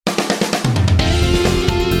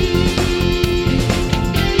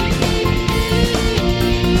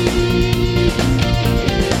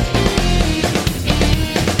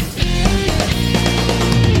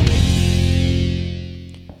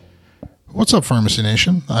What's up, Pharmacy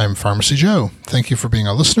Nation? I'm Pharmacy Joe. Thank you for being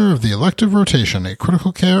a listener of the Elective Rotation, a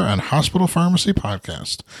critical care and hospital pharmacy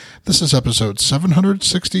podcast. This is episode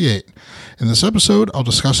 768. In this episode, I'll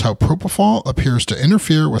discuss how Propofol appears to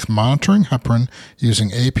interfere with monitoring heparin using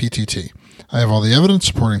aPTT. I have all the evidence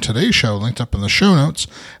supporting today's show linked up in the show notes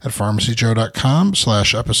at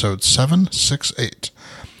pharmacyjoe.com/episode 768.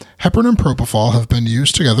 Heparin and Propofol have been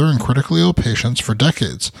used together in critically ill patients for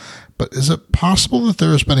decades, but is it possible that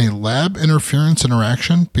there has been a lab interference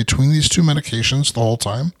interaction between these two medications the whole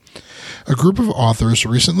time? A group of authors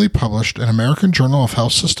recently published in American Journal of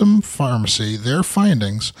Health System Pharmacy their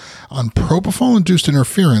findings on Propofol-induced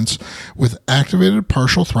interference with activated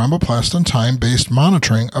partial thromboplastin time-based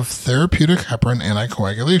monitoring of therapeutic heparin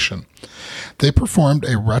anticoagulation. They performed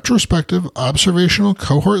a retrospective observational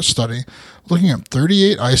cohort study looking at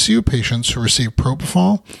 38 ICU patients who received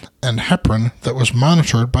Propofol and heparin that was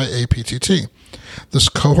monitored by aPTT. This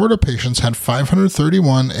cohort of patients had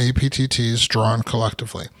 531 aPTTs drawn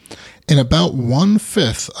collectively. In about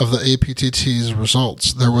 1/5 of the aPTT's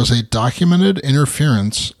results, there was a documented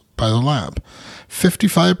interference by the lab.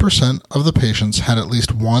 55% of the patients had at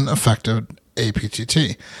least one affected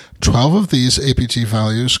aPTT. 12 of these aPT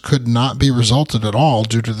values could not be resulted at all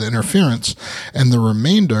due to the interference, and the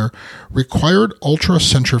remainder required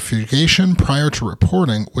ultracentrifugation prior to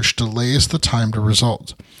reporting, which delays the time to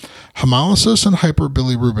result. Hemolysis and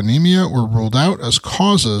hyperbilirubinemia were ruled out as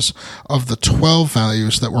causes of the 12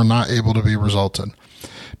 values that were not able to be resulted.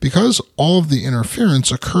 Because all of the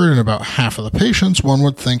interference occurred in about half of the patients, one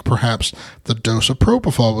would think perhaps the dose of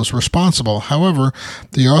Propofol was responsible. However,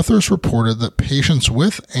 the authors reported that patients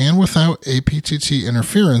with and without aPTT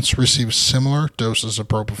interference received similar doses of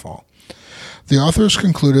Propofol. The authors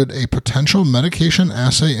concluded a potential medication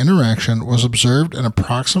assay interaction was observed in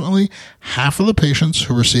approximately half of the patients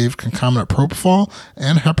who received concomitant Propofol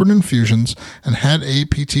and heparin infusions and had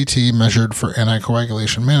aPTT measured for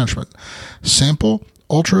anticoagulation management. Sample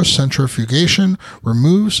ultracentrifugation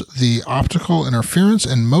removes the optical interference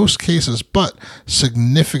in most cases, but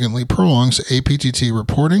significantly prolongs aPTT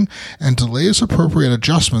reporting and delays appropriate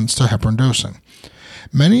adjustments to heparin dosing.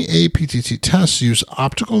 Many aPTT tests use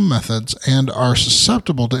optical methods and are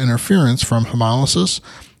susceptible to interference from hemolysis,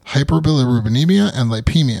 hyperbilirubinemia, and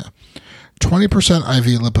lipemia. 20%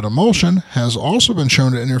 IV lipid emulsion has also been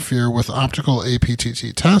shown to interfere with optical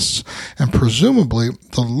aPTT tests, and presumably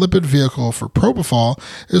the lipid vehicle for Propofol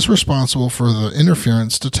is responsible for the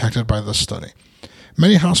interference detected by this study.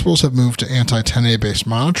 Many hospitals have moved to anti-10A-based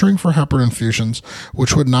monitoring for heparin infusions,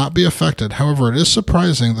 which would not be affected. However, it is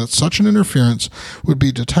surprising that such an interference would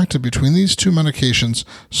be detected between these two medications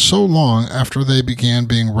so long after they began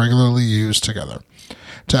being regularly used together.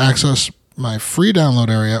 To access my free download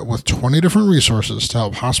area with 20 different resources to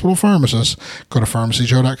help hospital pharmacists, go to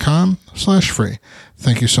pharmacyjoe.com/free.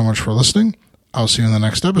 Thank you so much for listening. I'll see you in the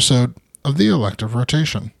next episode of the Elective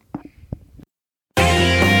Rotation.